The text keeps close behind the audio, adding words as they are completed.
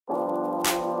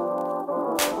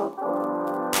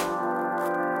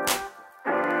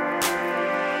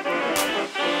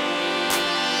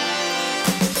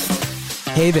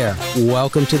Hey there.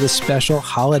 Welcome to the special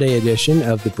holiday edition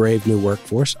of the Brave New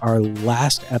Workforce, our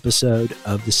last episode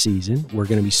of the season. We're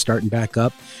going to be starting back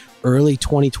up early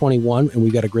 2021, and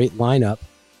we've got a great lineup.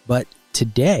 But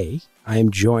today, I am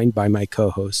joined by my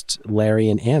co-hosts, Larry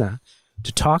and Anna,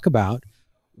 to talk about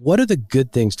what are the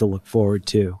good things to look forward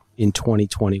to in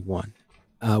 2021.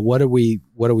 What are we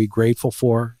grateful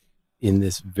for in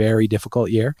this very difficult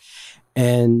year?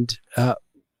 And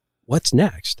what's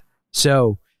next?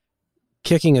 So,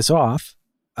 kicking us off,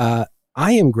 I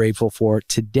am grateful for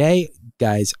today,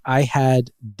 guys. I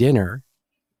had dinner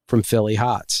from Philly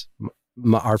Hots.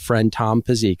 Our friend Tom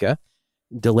Pazika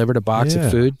delivered a box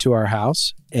of food to our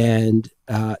house, and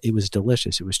it was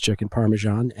delicious. It was chicken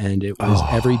parmesan, and it was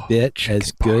every bit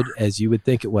as good as you would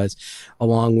think it was,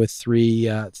 along with three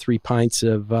pints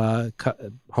of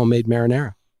homemade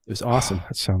marinara. It was awesome.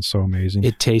 That sounds so amazing.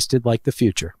 It tasted like the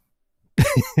future.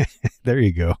 There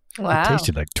you go. Wow. It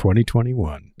tasted like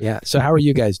 2021. Yeah. So how are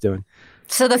you guys doing?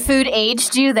 So the food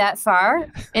aged you that far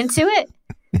into it?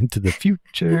 Into the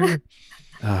future.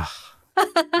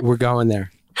 We're going there.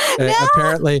 No.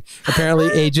 Apparently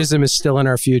ageism is still in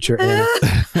our future, Anna.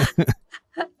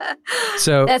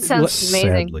 So That sounds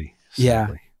amazing. Sadly. Yeah.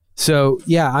 So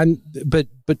yeah, but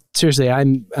seriously,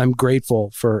 I'm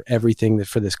grateful for everything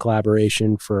for this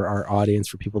collaboration, for our audience,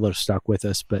 for people that have stuck with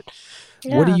us. But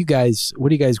what are you guys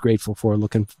grateful for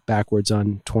looking backwards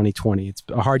on 2020? It's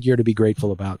a hard year to be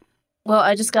grateful about. Well,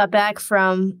 I just got back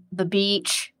from the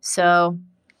beach. So,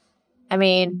 I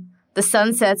mean, the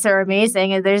sunsets are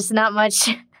amazing, and there's not much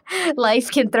life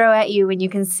can throw at you when you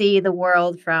can see the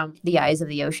world from the eyes of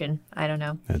the ocean. I don't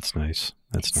know. That's nice.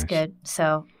 It's good.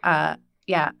 So,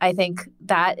 yeah, I think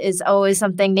that is always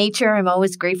something. Nature, I'm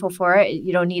always grateful for it.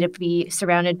 You don't need to be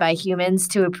surrounded by humans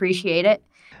to appreciate it.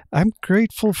 I'm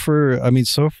grateful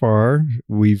so far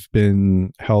we've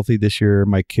been healthy this year.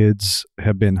 My kids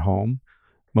have been home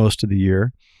most of the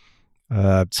year.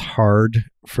 It's hard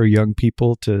for young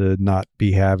people to not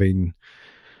be having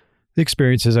the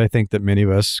experiences I think that many of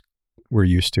us were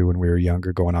used to when we were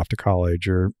younger, going off to college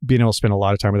or being able to spend a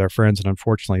lot of time with our friends. And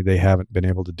unfortunately, they haven't been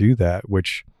able to do that,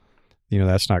 which,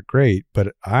 that's not great. But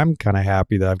I'm kind of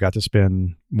happy that I've got to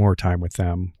spend more time with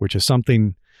them, which is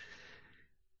something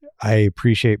I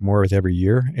appreciate more with every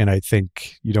year. And I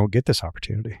think you don't get this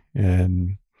opportunity.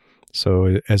 And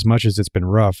so as much as it's been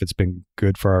rough, it's been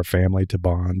good for our family to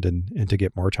bond and to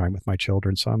get more time with my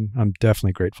children. So I'm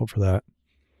definitely grateful for that.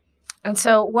 And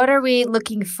so what are we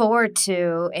looking forward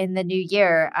to in the new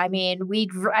year? I mean,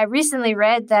 I recently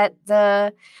read that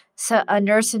a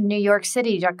nurse in New York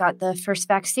City got the first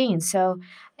vaccine. So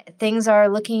things are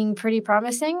looking pretty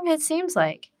promising, it seems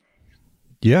like.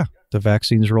 Yeah, the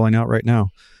vaccine's rolling out right now.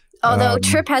 Although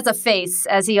Tripp has a face,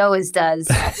 as he always does.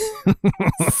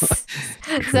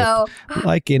 So,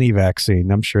 like any vaccine,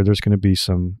 I'm sure there's going to be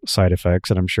some side effects,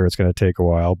 and I'm sure it's going to take a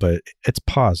while, but it's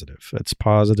positive. It's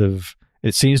positive.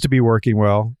 It seems to be working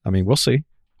well. I mean, we'll see.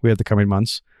 We have the coming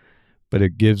months, but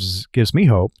it gives me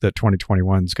hope that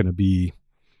 2021 is going to be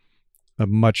a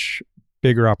much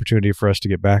bigger opportunity for us to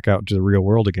get back out into the real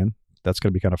world again. That's going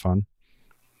to be kind of fun.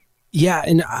 Yeah,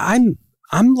 and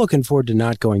I'm looking forward to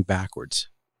not going backwards.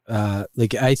 I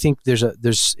think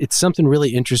it's something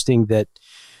really interesting that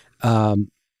I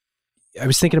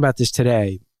was thinking about this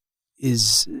today.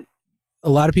 Is a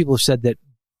lot of people have said that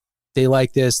they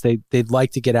like this, they'd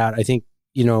like to get out. I think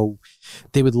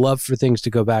they would love for things to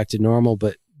go back to normal,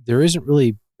 but there isn't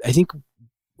really. I think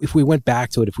if we went back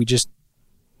to it, if we just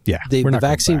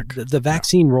the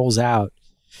vaccine rolls out,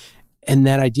 and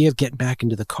that idea of getting back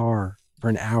into the car for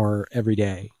an hour every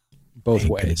day, both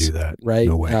ways, do that, right?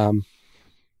 No way.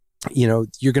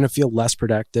 You're going to feel less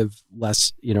productive,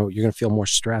 you're going to feel more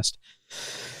stressed.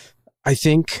 I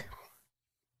think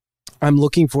I'm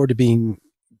looking forward to being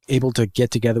able to get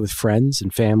together with friends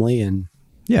and family. And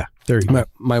yeah, there you go.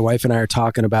 My wife and I are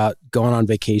talking about going on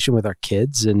vacation with our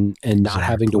kids and not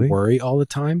having to worry all the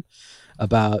time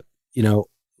about,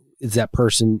 is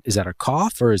that a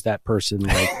cough or is that person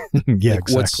like, yeah,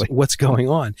 exactly. What's going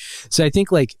on? So I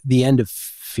think like the end of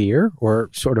fear or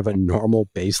sort of a normal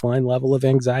baseline level of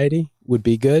anxiety would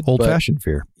be good. Old-fashioned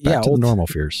fear. Back to normal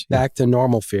fears. Back to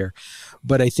normal fear.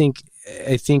 But I think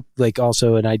like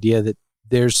also an idea that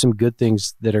there's some good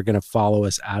things that are going to follow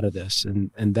us out of this.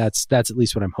 And that's at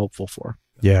least what I'm hopeful for.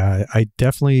 Yeah, I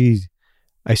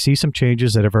see some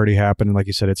changes that have already happened. And like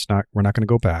you said, we're not going to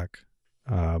go back.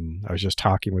 I was just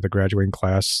talking with a graduating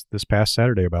class this past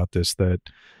Saturday about this, that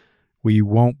we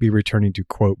won't be returning to,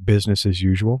 quote, business as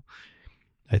usual.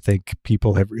 I think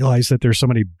people have realized that there's so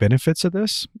many benefits of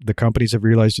this. The companies have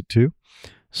realized it too.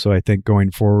 So I think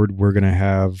going forward, we're going to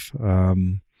have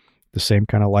the same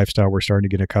kind of lifestyle we're starting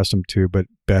to get accustomed to, but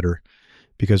better.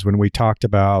 Because when we talked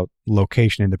about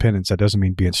location independence, that doesn't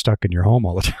mean being stuck in your home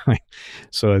all the time.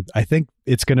 So I think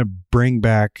it's going to bring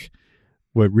back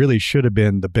what really should have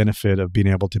been the benefit of being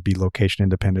able to be location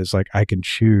independent. Is like I can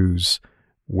choose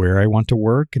where I want to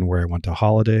work and where I want to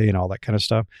holiday and all that kind of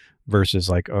stuff, versus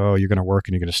like, oh, you're going to work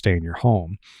and you're going to stay in your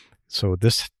home. So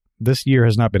this year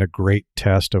has not been a great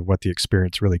test of what the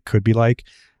experience really could be like.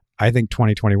 I think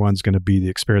 2021 is going to be the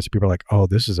experience that people are like, oh,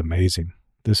 this is amazing.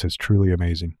 This is truly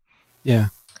amazing. Yeah.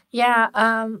 Yeah.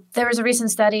 There was a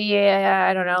recent study,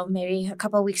 I don't know, maybe a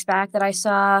couple of weeks back that I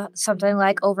saw something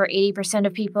like over 80%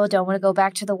 of people don't want to go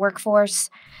back to the workforce.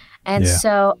 And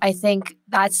so I think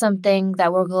that's something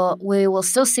that we will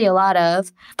still see a lot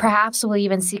of. Perhaps we'll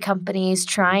even see companies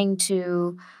trying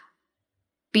to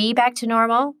be back to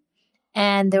normal,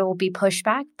 and there will be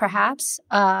pushback perhaps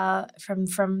from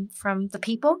the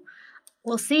people.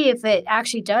 We'll see if it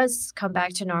actually does come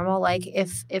back to normal. Like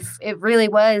if it really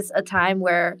was a time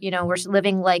where, we're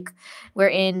living like we're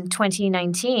in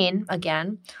 2019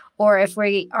 again, or if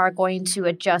we are going to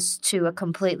adjust to a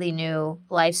completely new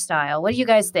lifestyle. What do you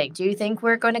guys think? Do you think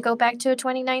we're going to go back to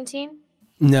 2019?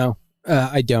 No,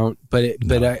 I don't. But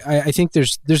I think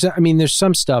there's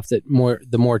some stuff that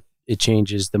the more it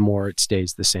changes, the more it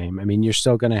stays the same. I mean, you're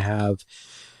still going to have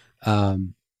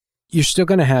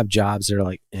jobs that are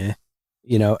like, and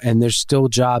there's still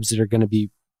jobs that are going to be,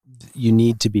 you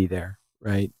need to be there,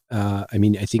 right?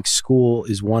 I think school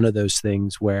is one of those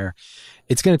things where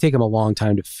it's going to take them a long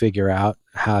time to figure out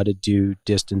how to do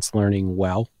distance learning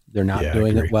well. They're not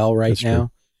doing it well right now.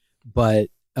 True. But,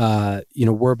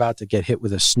 we're about to get hit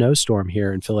with a snowstorm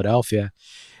here in Philadelphia,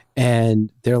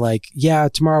 and they're like, yeah,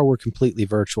 tomorrow we're completely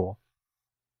virtual.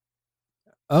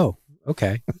 Oh,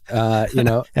 okay. As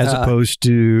opposed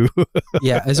to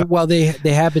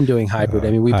they have been doing hybrid.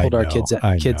 I mean, we pulled our kids,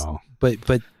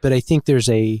 but I think there's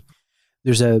an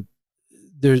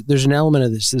element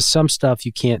of this. There's some stuff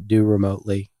you can't do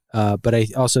remotely. But I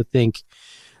also think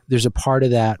there's a part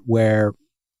of that where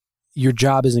your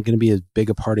job isn't going to be as big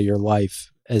a part of your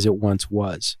life as it once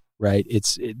was, right?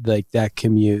 It's like that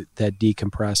commute, that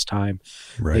decompressed time.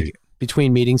 Right. Like,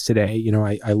 between meetings today,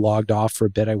 I logged off for a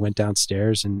bit. I went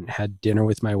downstairs and had dinner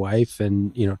with my wife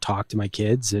and, talked to my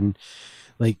kids. And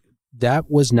like,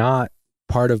 that was not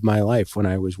part of my life when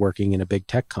I was working in a big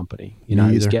tech company.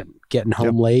 I was getting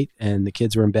home late and the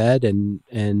kids were in bed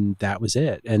and that was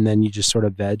it. And then you just sort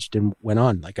of vegged and went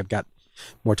on. Like, I've got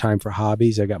more time for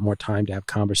hobbies. I got more time to have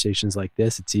conversations like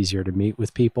this. It's easier to meet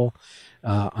with people.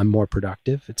 I'm more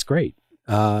productive. It's great.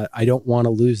 I don't want to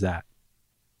lose that.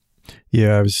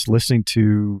 Yeah, I was listening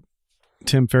to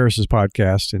Tim Ferriss's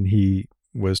podcast, and he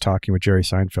was talking with Jerry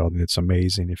Seinfeld, and it's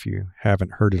amazing. If you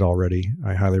haven't heard it already,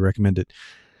 I highly recommend it.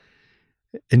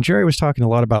 And Jerry was talking a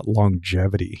lot about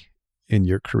longevity in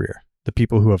your career, the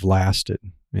people who have lasted,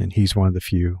 and he's one of the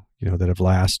few, that have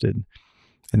lasted.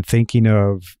 And thinking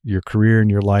of your career and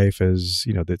your life as,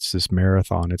 it's this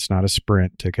marathon. It's not a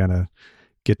sprint to kind of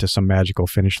get to some magical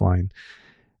finish line.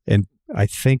 And I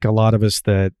think a lot of us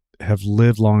that have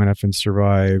lived long enough and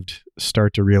survived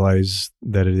start to realize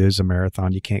that it is a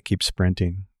marathon. You can't keep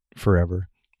sprinting forever,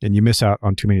 and you miss out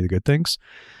on too many of the good things.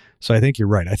 So I think you're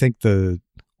right. I think what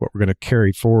we're going to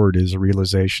carry forward is a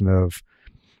realization of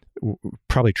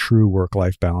probably true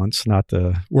work-life balance, not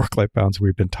the work-life balance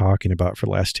we've been talking about for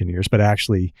the last 10 years, but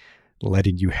actually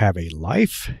letting you have a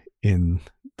life in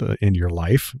your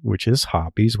life, which is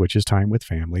hobbies, which is time with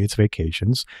family, it's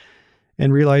vacations.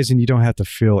 And realizing you don't have to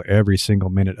fill every single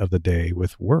minute of the day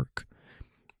with work.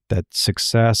 That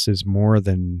success is more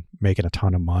than making a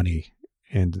ton of money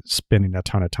and spending a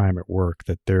ton of time at work,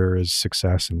 that there is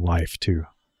success in life too.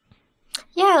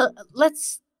 Yeah,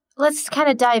 let's kind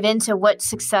of dive into what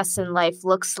success in life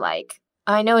looks like.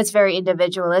 I know it's very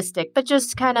individualistic, but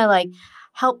just kind of like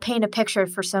help paint a picture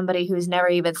for somebody who's never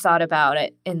even thought about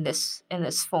it in this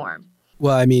form.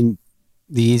 Well, I mean,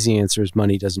 the easy answer is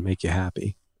money doesn't make you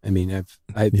happy. I mean, I've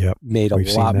made a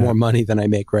lot more money than I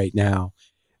make right now.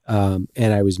 And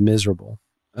I was miserable.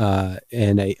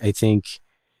 And I think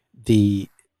the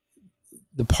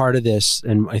part of this,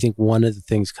 and I think one of the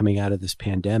things coming out of this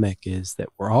pandemic is that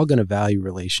we're all going to value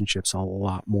relationships a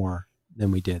lot more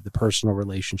than we did. The personal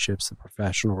relationships, the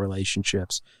professional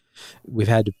relationships. We've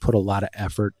had to put a lot of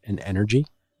effort and energy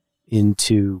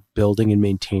into building and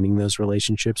maintaining those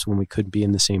relationships when we couldn't be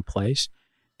in the same place.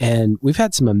 And we've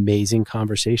had some amazing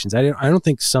conversations. I don't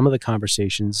think some of the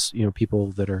conversations,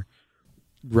 people that are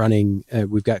running,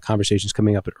 we've got conversations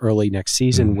coming up early next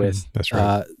season with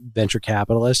venture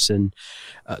capitalists and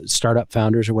startup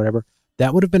founders or whatever.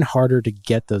 That would have been harder to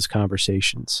get those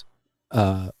conversations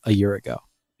a year ago.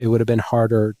 It would have been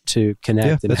harder to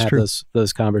connect and that's have true.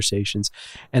 those conversations.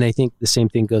 And I think the same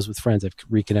thing goes with friends. I've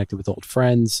reconnected with old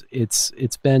friends. It's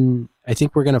been, I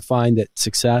think we're going to find that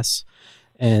success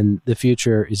and the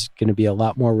future is going to be a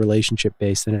lot more relationship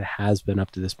based than it has been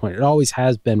up to this point. It always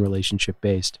has been relationship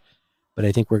based, but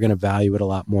I think we're going to value it a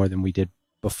lot more than we did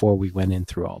before we went in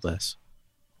through all this.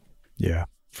 Yeah.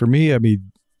 For me, I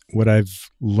mean, what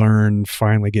I've learned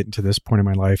finally getting to this point in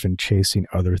my life and chasing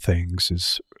other things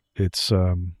is it's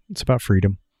about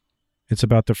freedom. It's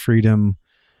about the freedom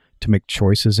to make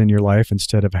choices in your life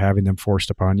instead of having them forced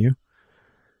upon you.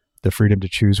 The freedom to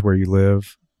choose where you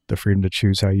live, the freedom to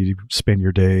choose how you spend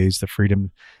your days, the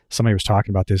freedom. Somebody was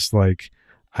talking about this, like,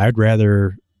 I'd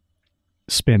rather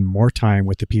spend more time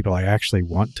with the people I actually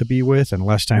want to be with and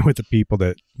less time with the people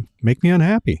that make me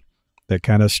unhappy, that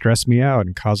kind of stress me out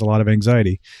and cause a lot of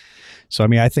anxiety. So, I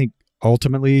mean, I think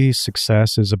ultimately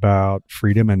success is about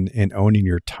freedom and owning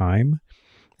your time.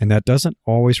 And that doesn't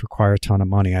always require a ton of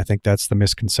money. I think that's the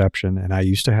misconception. And I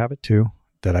used to have it too,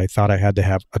 that I thought I had to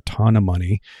have a ton of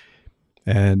money.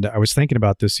 And I was thinking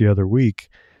about this the other week.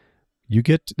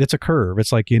 It's a curve.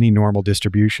 It's like any normal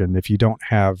distribution. If you don't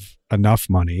have enough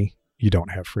money, you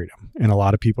don't have freedom. And a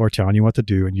lot of people are telling you what to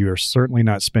do, and you are certainly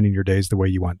not spending your days the way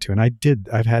you want to. And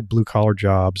I've had blue collar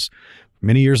jobs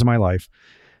many years of my life.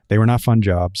 They were not fun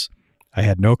jobs. I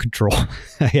had no control.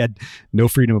 I had no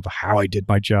freedom of how I did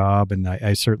my job. And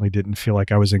I certainly didn't feel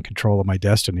like I was in control of my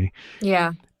destiny.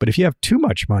 Yeah. But if you have too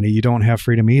much money, you don't have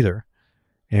freedom either.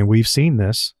 And we've seen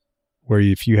this, where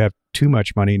if you have too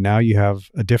much money, now you have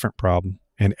a different problem.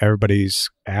 And everybody's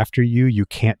after you. You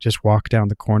can't just walk down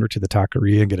the corner to the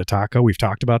taqueria and get a taco. We've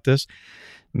talked about this.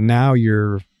 Now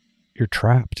you're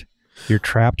trapped. You're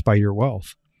trapped by your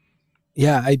wealth.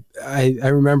 Yeah, I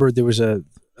remember there was a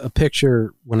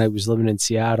picture when I was living in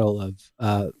Seattle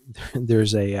of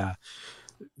there's a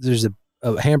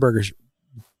hamburger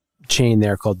chain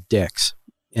there called Dick's,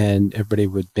 and everybody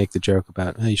would make the joke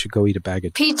about, oh, you should go eat a bag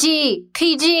of PG.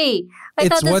 I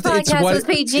thought this podcast was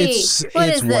PG. What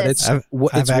is this?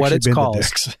 It's what it's called.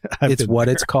 It's what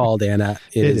it's called, Anna.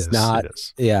 It is not. It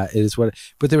is. Yeah, it is what.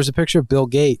 But there was a picture of Bill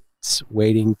Gates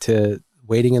waiting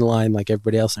in line like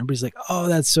everybody else. Everybody's like, oh,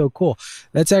 that's so cool.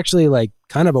 That's actually like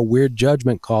kind of a weird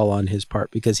judgment call on his part,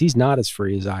 because he's not as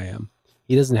free as I am.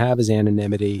 He doesn't have his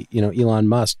anonymity. You know, Elon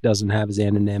Musk doesn't have his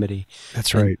anonymity.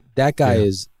 That's right. That guy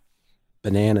is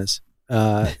bananas.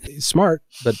 Smart,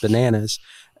 but bananas.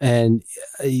 And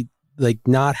like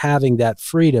not having that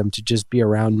freedom to just be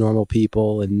around normal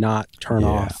people and not turn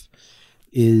off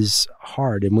is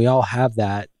hard. And we all have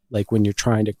that, like when you're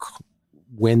trying to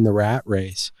win the rat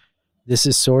race. This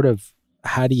is sort of,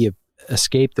 how do you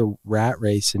escape the rat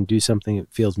race and do something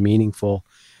that feels meaningful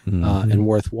and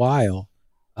worthwhile,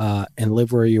 and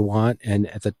live where you want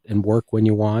and work when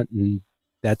you want. And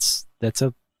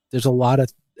there's a lot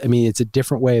of, I mean, it's a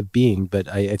different way of being, but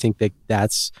I think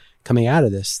that's coming out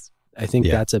of this. I think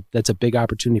that's a big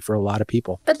opportunity for a lot of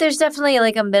people. But there's definitely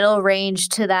like a middle range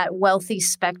to that wealthy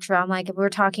spectrum. Like if we're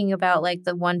talking about like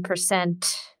the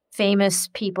 1% famous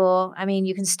people, I mean,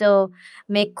 you can still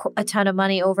make a ton of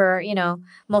money over,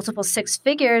 multiple six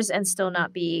figures and still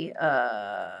not be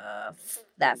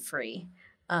that free.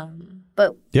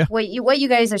 But what you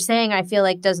guys are saying, I feel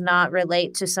like does not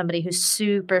relate to somebody who's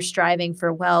super striving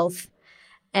for wealth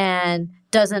and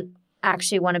doesn't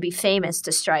actually want to be famous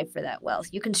to strive for that wealth.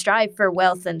 You can strive for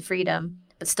wealth and freedom,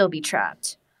 but still be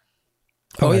trapped.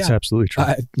 Oh, that's absolutely true.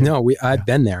 I've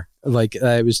been there. Like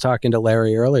I was talking to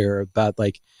Larry earlier about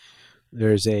like,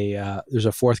 there's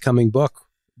a forthcoming book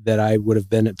that I would have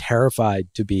been terrified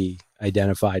to be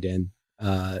identified in,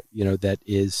 that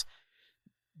is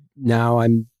now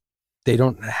they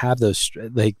don't have those,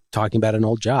 like talking about an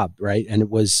old job. Right. And it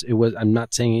was, I'm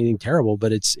not saying anything terrible,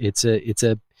 but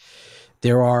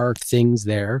there are things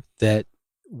there that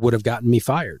would have gotten me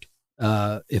fired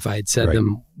if I had said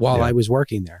them while I was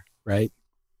working there. Right.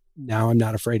 Now I'm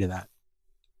not afraid of that.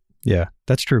 Yeah,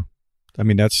 that's true. I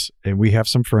mean, and we have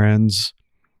some friends,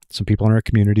 some people in our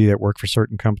community that work for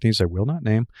certain companies I will not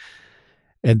name,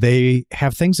 and they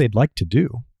have things they'd like to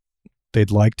do. They'd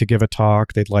like to give a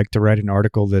talk. They'd like to write an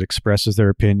article that expresses their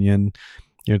opinion.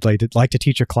 They'd like to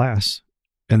teach a class,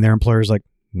 and their employer's like,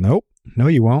 nope, no,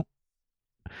 you won't.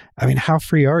 I mean, how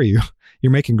free are you?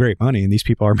 You're making great money, and these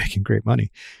people are making great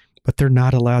money, but they're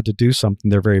not allowed to do something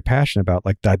they're very passionate about.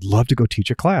 Like, I'd love to go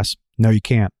teach a class. No, you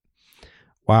can't.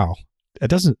 Wow. That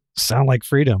doesn't sound like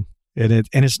freedom, and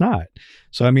it's not.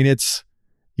 So, I mean,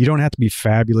 you don't have to be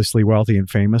fabulously wealthy and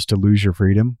famous to lose your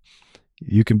freedom.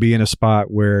 You can be in a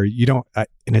spot where you don't,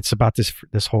 and it's about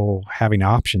this whole having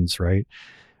options, right?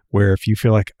 where if you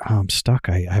feel like, oh, I'm stuck,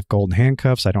 I have golden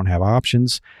handcuffs, I don't have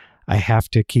options, I have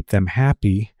to keep them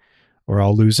happy or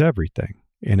I'll lose everything.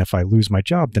 And if I lose my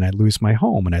job, then I lose my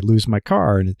home and I lose my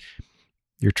car and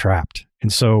you're trapped.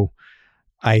 And so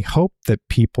I hope that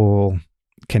people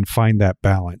can find that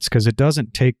balance, because it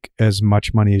doesn't take as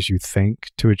much money as you think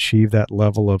to achieve that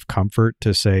level of comfort,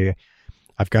 to say,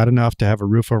 I've got enough to have a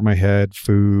roof over my head,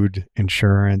 food,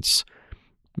 insurance,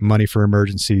 money for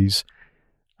emergencies.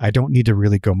 I don't need to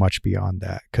really go much beyond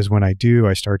that, because when I do,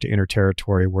 I start to enter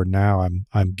territory where now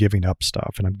I'm giving up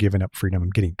stuff and I'm giving up freedom.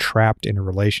 I'm getting trapped in a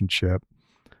relationship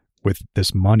with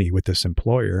this money, with this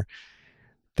employer,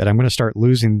 that I'm going to start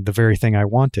losing the very thing I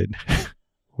wanted,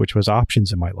 which was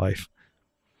options in my life.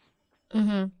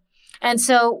 Mm-hmm. And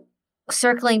so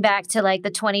circling back to like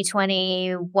the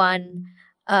 2021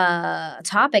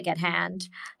 topic at hand,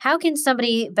 how can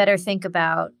somebody better think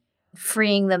about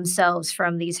freeing themselves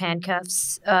from these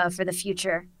handcuffs for the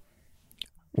future?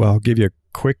 Well, I'll give you a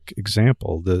quick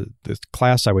example. The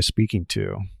class I was speaking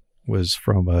to was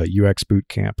from a UX boot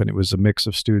camp, and it was a mix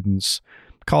of students,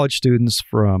 college students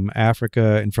from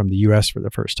Africa and from the US for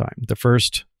the first time. The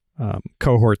first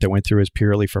cohort that went through is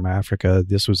purely from Africa.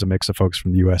 This was a mix of folks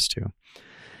from the US too.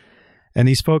 And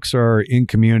these folks are in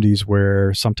communities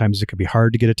where sometimes it can be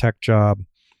hard to get a tech job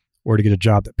or to get a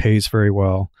job that pays very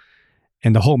well.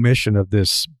 And the whole mission of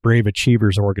this Brave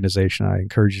Achievers organization, I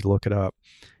encourage you to look it up,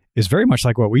 is very much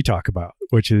like what we talk about,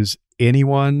 which is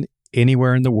anyone,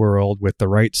 anywhere in the world with the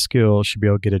right skills should be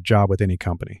able to get a job with any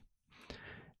company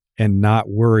and not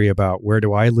worry about, where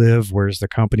do I live? Where's the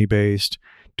company based?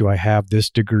 Do I have this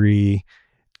degree?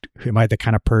 Am I the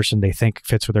kind of person they think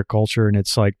fits with their culture? And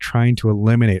it's like trying to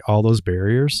eliminate all those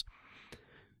barriers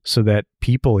so that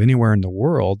people anywhere in the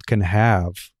world can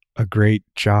have a great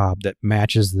job that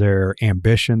matches their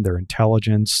ambition, their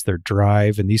intelligence, their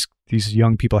drive. And these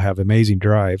young people have amazing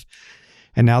drive.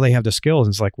 And now they have the skills.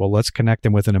 And it's like, well, let's connect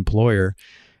them with an employer,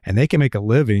 and they can make a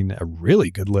living, a really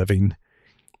good living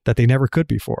that they never could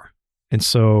before. And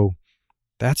so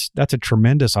that's a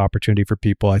tremendous opportunity for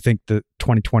people. I think that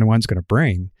 2021 is going to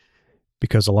bring,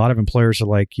 because a lot of employers are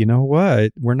like, you know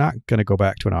what, we're not going to go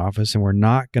back to an office, and we're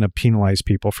not going to penalize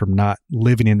people from not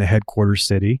living in the headquarters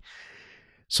city.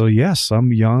 So yes,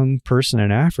 some young person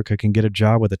in Africa can get a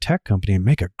job with a tech company and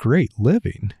make a great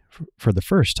living for the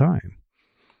first time.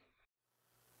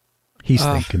 He's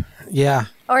thinking. Yeah.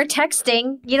 Or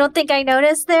texting. You don't think I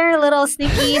noticed there? A little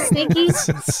sneaky.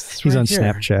 He's on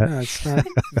here. Snapchat. No,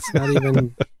 it's not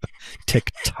even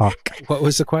TikTok. What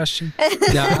was the question?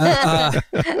 Yeah,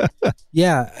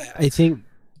 I think,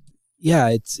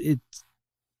 it's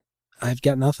I've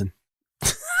got nothing.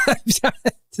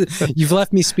 You've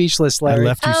left me speechless, Larry. I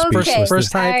left you speechless.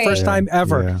 First time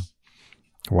ever. Yeah.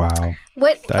 Wow.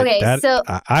 So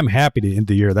I'm happy to end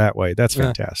the year that way. That's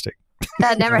fantastic.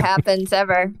 That never happens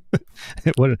ever.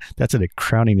 That's a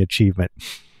crowning achievement.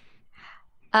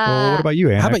 Well, what about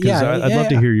you, Anna? I'd love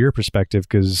to hear your perspective,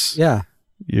 because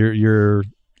you're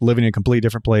living in a completely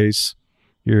different place.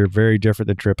 You're very different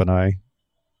than Trip and I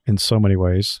in so many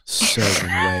ways. So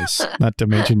many ways. Not to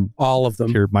mention all of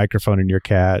them. Your microphone and your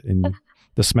cat and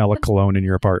the smell of cologne in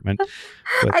your apartment.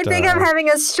 But, I think I'm having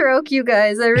a stroke, you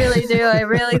guys. I really do. I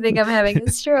really think I'm having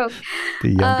a stroke.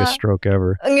 The youngest stroke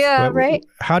ever. Yeah, right.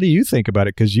 How do you think about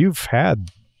it? Because you've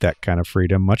had that kind of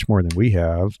freedom much more than we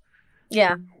have.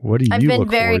 Yeah. What do you I've been look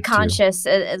very forward conscious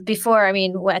before. I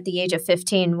mean, at the age of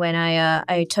 15, when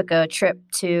I took a trip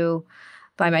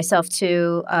by myself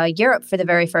to Europe for the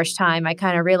very first time, I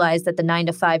kind of realized that the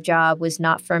 9-to-5 job was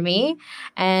not for me.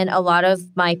 And a lot of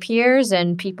my peers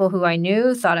and people who I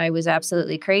knew thought I was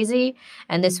absolutely crazy.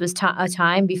 And this was a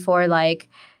time before, like,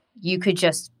 you could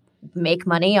just make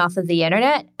money off of the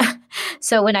internet.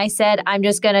 So when I said, I'm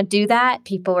just going to do that,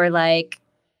 people were like,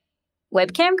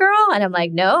 webcam girl? And I'm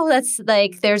like, no, that's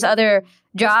like, there's other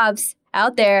jobs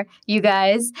out there, you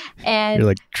guys. And you're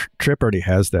like, Trip already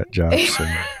has that job. So,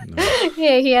 no.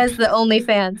 Yeah, he has the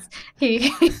OnlyFans.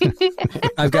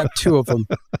 I've got 2 of them.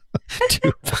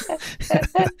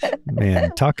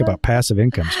 Man, talk about passive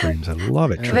income streams. I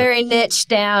love it. Trip. Very niche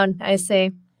down, I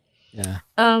say. Yeah.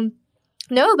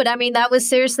 No, but I mean, that was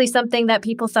seriously something that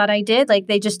people thought I did. Like,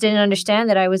 they just didn't understand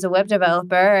that I was a web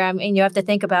developer. I mean, you have to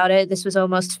think about it. This was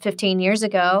almost 15 years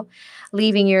ago.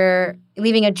 Leaving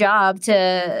a job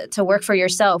to work for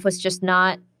yourself was just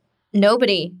not,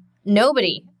 nobody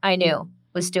I knew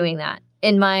was doing that.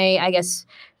 In my, I guess,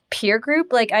 peer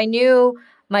group, like, I knew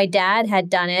my dad had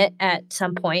done it at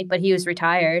some point, but he was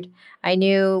retired. I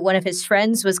knew one of his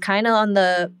friends was kind of on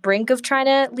the brink of trying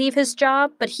to leave his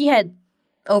job, but he had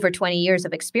over 20 years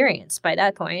of experience by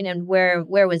that point. And where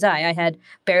was I? I had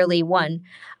barely one.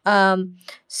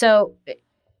 So,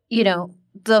 you know,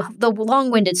 the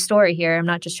long-winded story here, I'm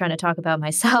not just trying to talk about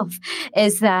myself,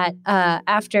 is that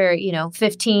after,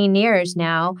 15 years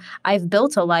now, I've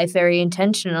built a life very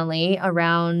intentionally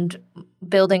around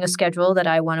building a schedule that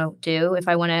I want to do. If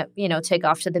I want to, take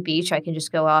off to the beach, I can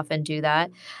just go off and do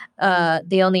that.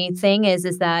 The only thing is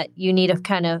that you need to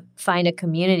kind of find a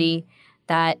community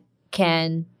that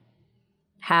can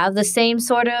have the same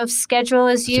sort of schedule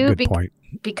as That's you. a good point.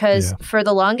 Because for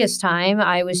the longest time,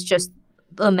 I was just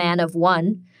a man of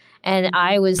one, and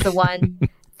I was the one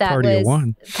that Party of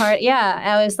one.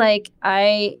 I was like,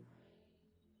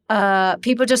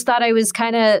 people just thought I was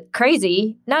kind of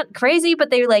crazy. Not crazy, but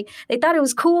they thought it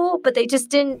was cool, but they just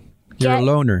didn't You're a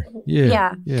loner.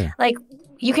 Yeah. Like,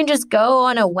 you can just go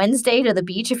on a Wednesday to the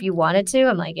beach if you wanted to.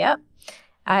 I'm like, yep,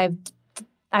 I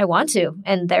want to,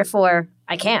 and therefore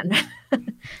I can.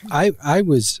 I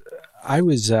was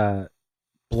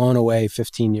blown away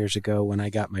 15 years ago when I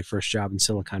got my first job in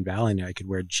Silicon Valley, and I could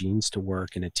wear jeans to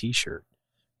work and a t-shirt,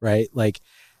 right? Like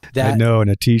that. I know, and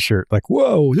a t-shirt, like,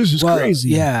 whoa, this is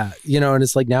crazy. Yeah. And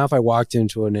it's like, now if I walked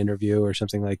into an interview or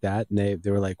something like that, and they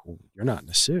were like, well, you're not in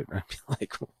a suit. I'd be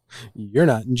like, well, you're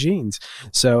not in jeans.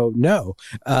 So no,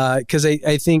 because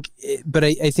I think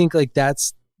like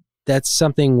that's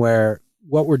something where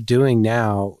what we're doing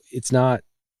now, it's not,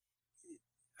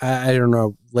 I don't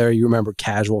know, Larry, you remember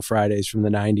Casual Fridays from the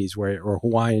 90s or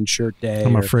Hawaiian Shirt Day?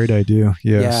 I'm afraid I do.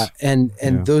 Yes. Yeah.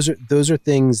 And those are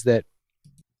things that,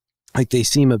 like, they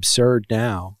seem absurd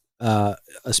now,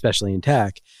 especially in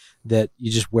tech, that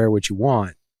you just wear what you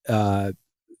want.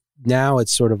 Now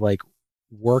it's sort of like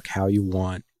work how you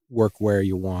want, work where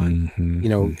you want,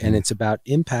 and it's about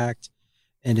impact,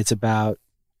 and it's about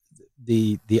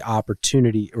the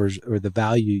opportunity or the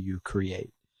value you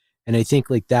create. And I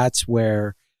think, like, that's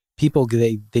where people,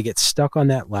 they get stuck on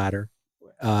that ladder,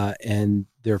 and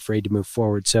they're afraid to move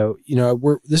forward. So,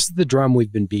 this is the drum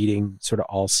we've been beating sort of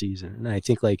all season. And I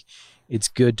think, like, it's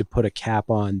good to put a cap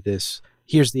on this.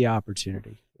 Here's the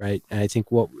opportunity, right? And I think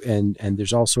and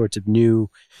there's all sorts of new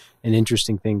and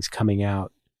interesting things coming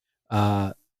out.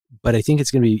 But I think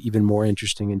it's going to be even more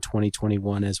interesting in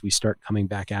 2021 as we start coming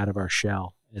back out of our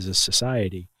shell as a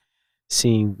society,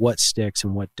 seeing what sticks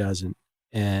and what doesn't,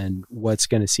 and what's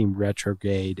going to seem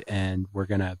retrograde, and we're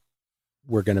going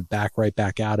to back right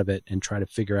back out of it and try to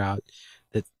figure out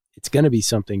that it's going to be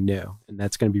something new, and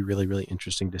that's going to be really, really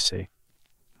interesting to see.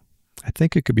 I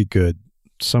think it could be good.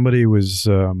 Somebody was,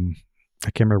 I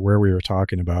can't remember where we were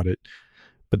talking about it,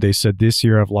 but they said, this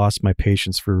year I've lost my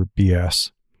patience for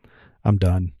BS. I'm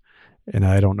done. And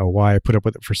I don't know why I put up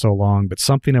with it for so long, but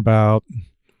something about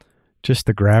just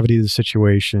the gravity of the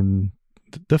situation,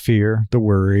 the fear, the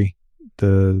worry,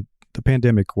 the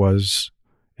pandemic was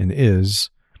and is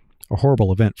a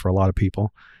horrible event for a lot of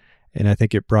people. And I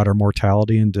think it brought our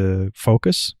mortality into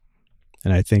focus.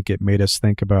 And I think it made us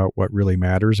think about what really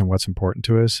matters and what's important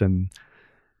to us. And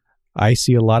I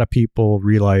see a lot of people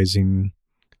realizing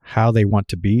how they want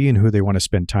to be and who they want to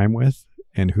spend time with,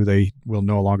 and who they will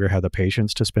no longer have the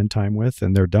patience to spend time with,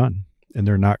 and they're done, and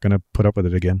they're not going to put up with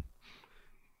it again.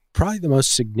 Probably the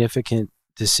most significant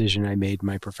decision I made in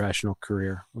my professional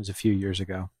career was a few years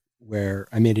ago, where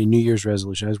I made a New Year's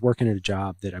resolution. I was working at a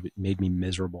job that made me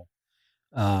miserable,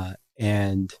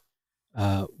 and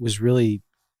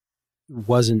wasn't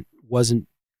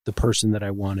the person that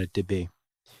I wanted to be.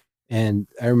 And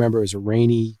I remember it was a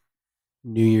rainy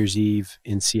New Year's Eve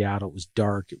in Seattle. It was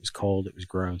dark, it was cold, it was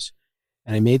gross.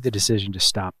 And I made the decision to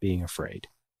stop being afraid.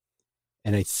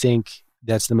 And I think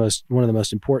that's one of the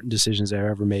most important decisions I've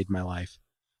ever made in my life.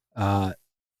 I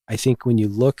think when you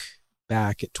look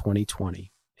back at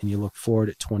 2020 and you look forward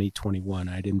at 2021,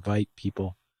 I'd invite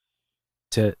people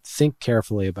to think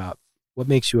carefully about what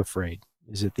makes you afraid.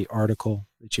 Is it the article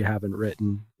that you haven't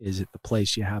written? Is it the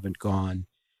place you haven't gone?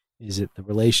 Is it the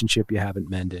relationship you haven't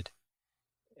mended?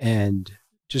 And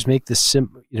just make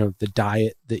the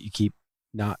diet that you keep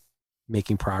not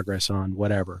making progress on,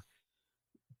 whatever.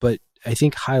 But I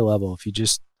think high level, if you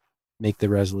just make the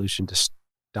resolution to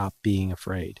stop being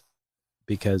afraid,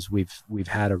 because we've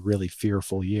had a really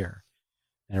fearful year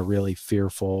and a really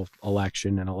fearful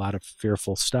election and a lot of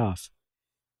fearful stuff.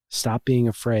 Stop being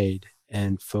afraid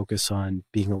and focus on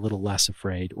being a little less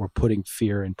afraid, or putting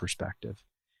fear in perspective,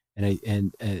 and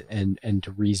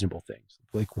to reasonable things.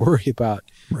 Like, worry about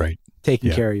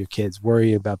taking care of your kids,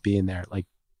 worry about being there. Like,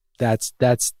 that's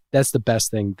the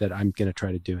best thing that I'm going to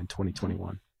try to do in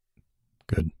 2021.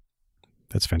 Good.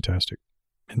 That's fantastic.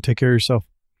 And take care of yourself.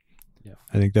 Yeah.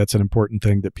 I think that's an important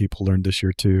thing that people learned this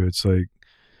year too. It's like,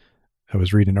 I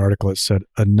was reading an article that said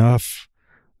enough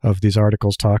of these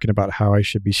articles talking about how I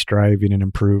should be striving and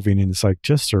improving. And it's like,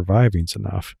 just surviving's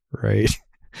enough, right?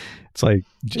 It's like,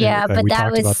 yeah, but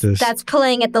that's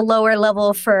playing at the lower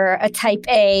level for a type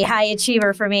A high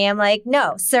achiever for me. I'm like,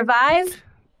 no, survive,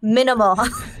 minimal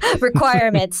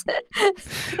requirements.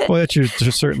 Well,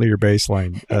 that's certainly your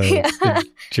baseline. Yeah.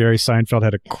 Jerry Seinfeld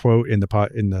had a quote in the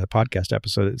podcast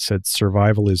episode that said,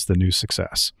 "Survival is the new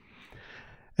success,"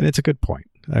 and it's a good point.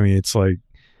 I mean, it's like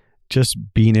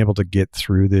just being able to get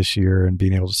through this year and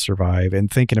being able to survive, and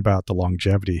thinking about the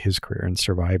longevity of his career and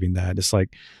surviving that. It's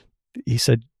like he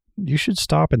said, you should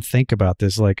stop and think about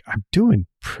this. Like, I'm doing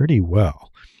pretty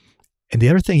well. And the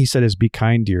other thing he said is be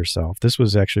kind to yourself. This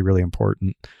was actually really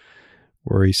important,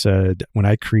 where he said, when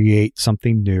I create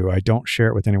something new, I don't share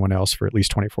it with anyone else for at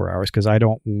least 24 hours because I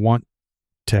don't want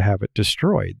to have it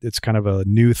destroyed. It's kind of a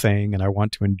new thing, and I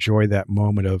want to enjoy that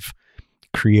moment of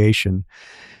creation.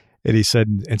 And he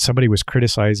said, and somebody was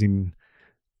criticizing,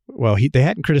 well, they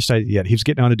hadn't criticized it yet. He was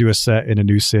getting on to do a set in a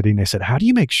new city, and they said, how do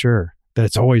you make sure that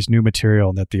it's always new material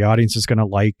and that the audience is going to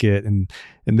like it and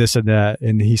this and that?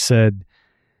 And he said,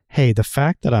 hey, the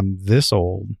fact that I'm this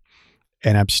old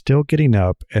and I'm still getting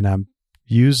up and I'm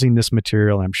using this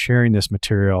material, and I'm sharing this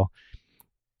material,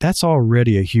 that's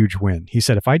already a huge win. He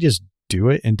said, if I just do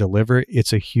it and deliver it,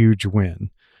 it's a huge win. And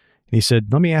he said,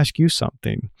 let me ask you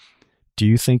something. Do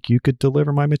you think you could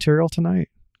deliver my material tonight?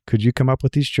 Could you come up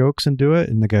with these jokes and do it?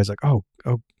 And the guy's like, oh,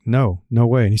 no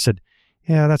way. And he said,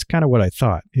 yeah, that's kind of what I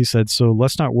thought. He said, so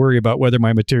let's not worry about whether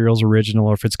my material's original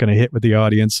or if it's going to hit with the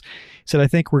audience. He said, I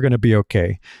think we're going to be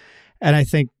okay. And I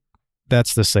think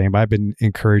that's the same. I've been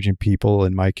encouraging people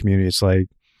in my community. It's like,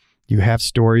 you have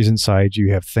stories inside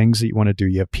you, have things that you want to do,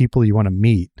 you have people you want to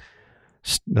meet.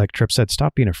 Like Tripp said,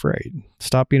 stop being afraid.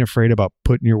 Stop being afraid about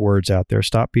putting your words out there.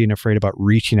 Stop being afraid about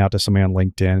reaching out to somebody on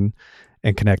LinkedIn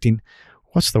and connecting.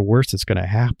 What's the worst that's going to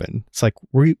happen? It's like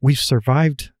we've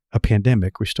survived a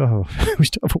pandemic. We still have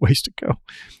a ways to go,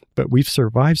 but we've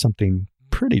survived something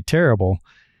pretty terrible.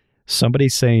 Somebody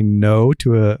saying no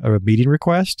to a meeting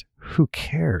request, who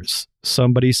cares?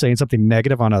 Somebody saying something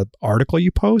negative on an article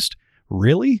you post,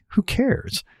 really? Who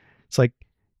cares? It's like,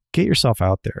 get yourself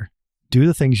out there. Do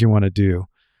the things you want to do.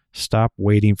 Stop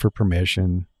waiting for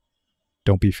permission.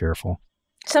 Don't be fearful.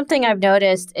 Something I've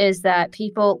noticed is that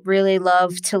people really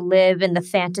love to live in the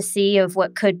fantasy of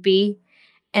what could be,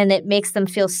 and it makes them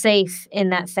feel safe in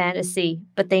that fantasy,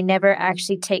 but they never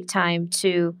actually take time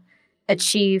to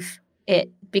achieve it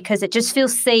because it just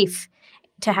feels safe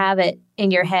to have it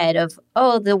in your head of,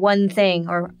 oh, the one thing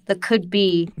or the could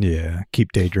be. Yeah,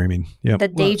 keep daydreaming. Yep. The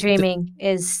daydreaming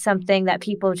is something that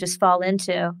people just fall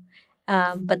into,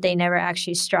 but they never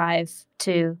actually strive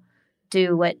to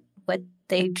do what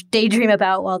they daydream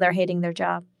about while they're hating their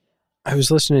job. I was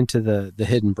listening to the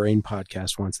Hidden Brain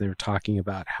podcast once. They were talking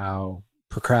about how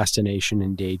procrastination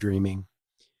and daydreaming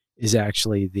is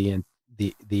actually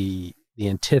the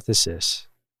antithesis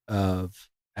of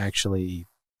actually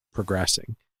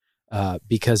progressing,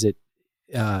 because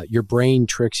your brain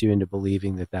tricks you into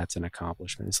believing that that's an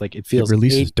accomplishment. It's like it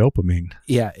releases dopamine.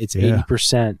 Yeah, it's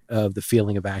 80% of the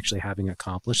feeling of actually having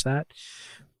accomplished that,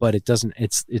 but it doesn't.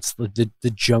 It's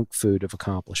the junk food of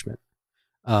accomplishment,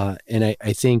 and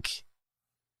I think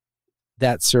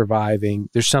that surviving,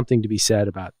 there's something to be said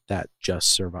about that,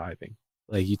 just surviving.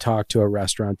 Like, you talk to a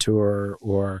restaurateur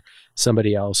or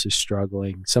somebody else who's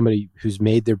struggling, somebody who's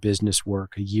made their business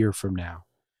work a year from now,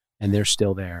 and they're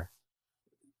still there,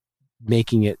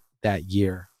 making it that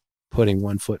year, putting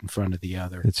one foot in front of the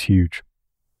other. It's huge.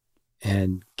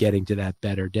 And getting to that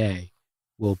better day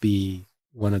will be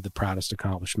one of the proudest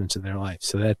accomplishments of their life.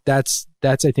 So that's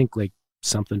I think, like,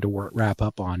 something to wrap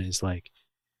up on, is like,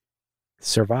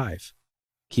 survive.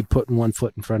 Keep putting one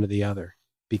foot in front of the other,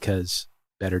 because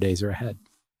better days are ahead.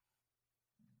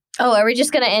 Oh, are we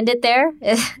just going to end it there?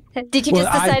 Did you just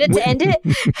decided to end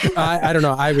it? I don't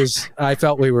know. I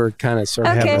felt we were kind of sort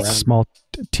of having a small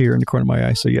tear in the corner of my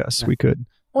eye. So yes, we could.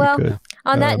 Well,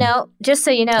 on that note, just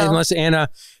so you know,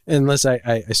 unless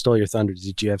I stole your thunder,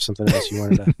 did you have something else you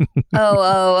wanted to?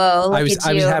 oh! Look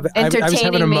at you. I was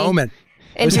having a moment.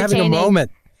 I was having a moment.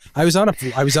 I was on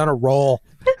a roll.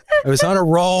 I was on a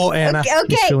roll, Anna.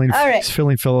 Okay. All right. He's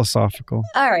feeling philosophical.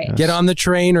 All right. Yes. Get on the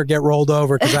train or get rolled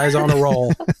over, because I was on a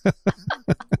roll.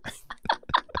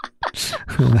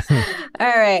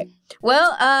 All right.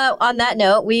 Well, on that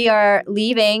note, we are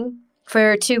leaving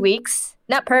for 2 weeks.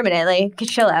 Not permanently.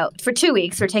 Chill out. For 2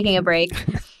 weeks, we're taking a break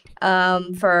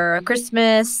for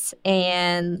Christmas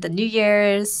and the New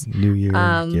Year's. New Year,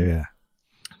 yeah.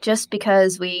 Just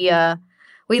because we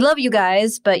love you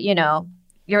guys, but, you know,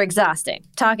 you're exhausting.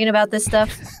 Talking about this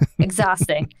stuff,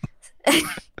 exhausting.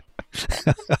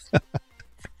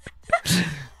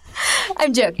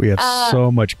 I'm joking. We have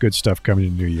so much good stuff coming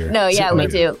in the new year. No, yeah, we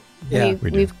do. Yeah,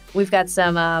 We've got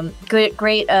some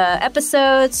great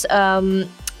episodes,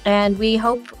 and we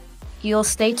hope you'll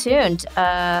stay tuned.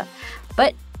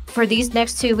 But for these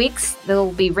next 2 weeks, there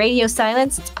will be radio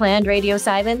silence. It's planned radio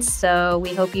silence, so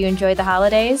we hope you enjoy the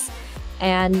holidays.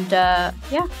 And I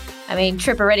mean,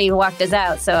 Trip already walked us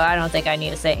out, so I don't think I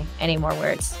need to say any more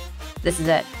words. This is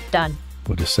it. Done.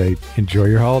 We'll just say enjoy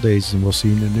your holidays, and we'll see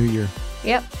you in the new year.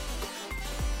 Yep.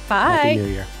 Bye. Happy New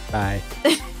Year. Bye.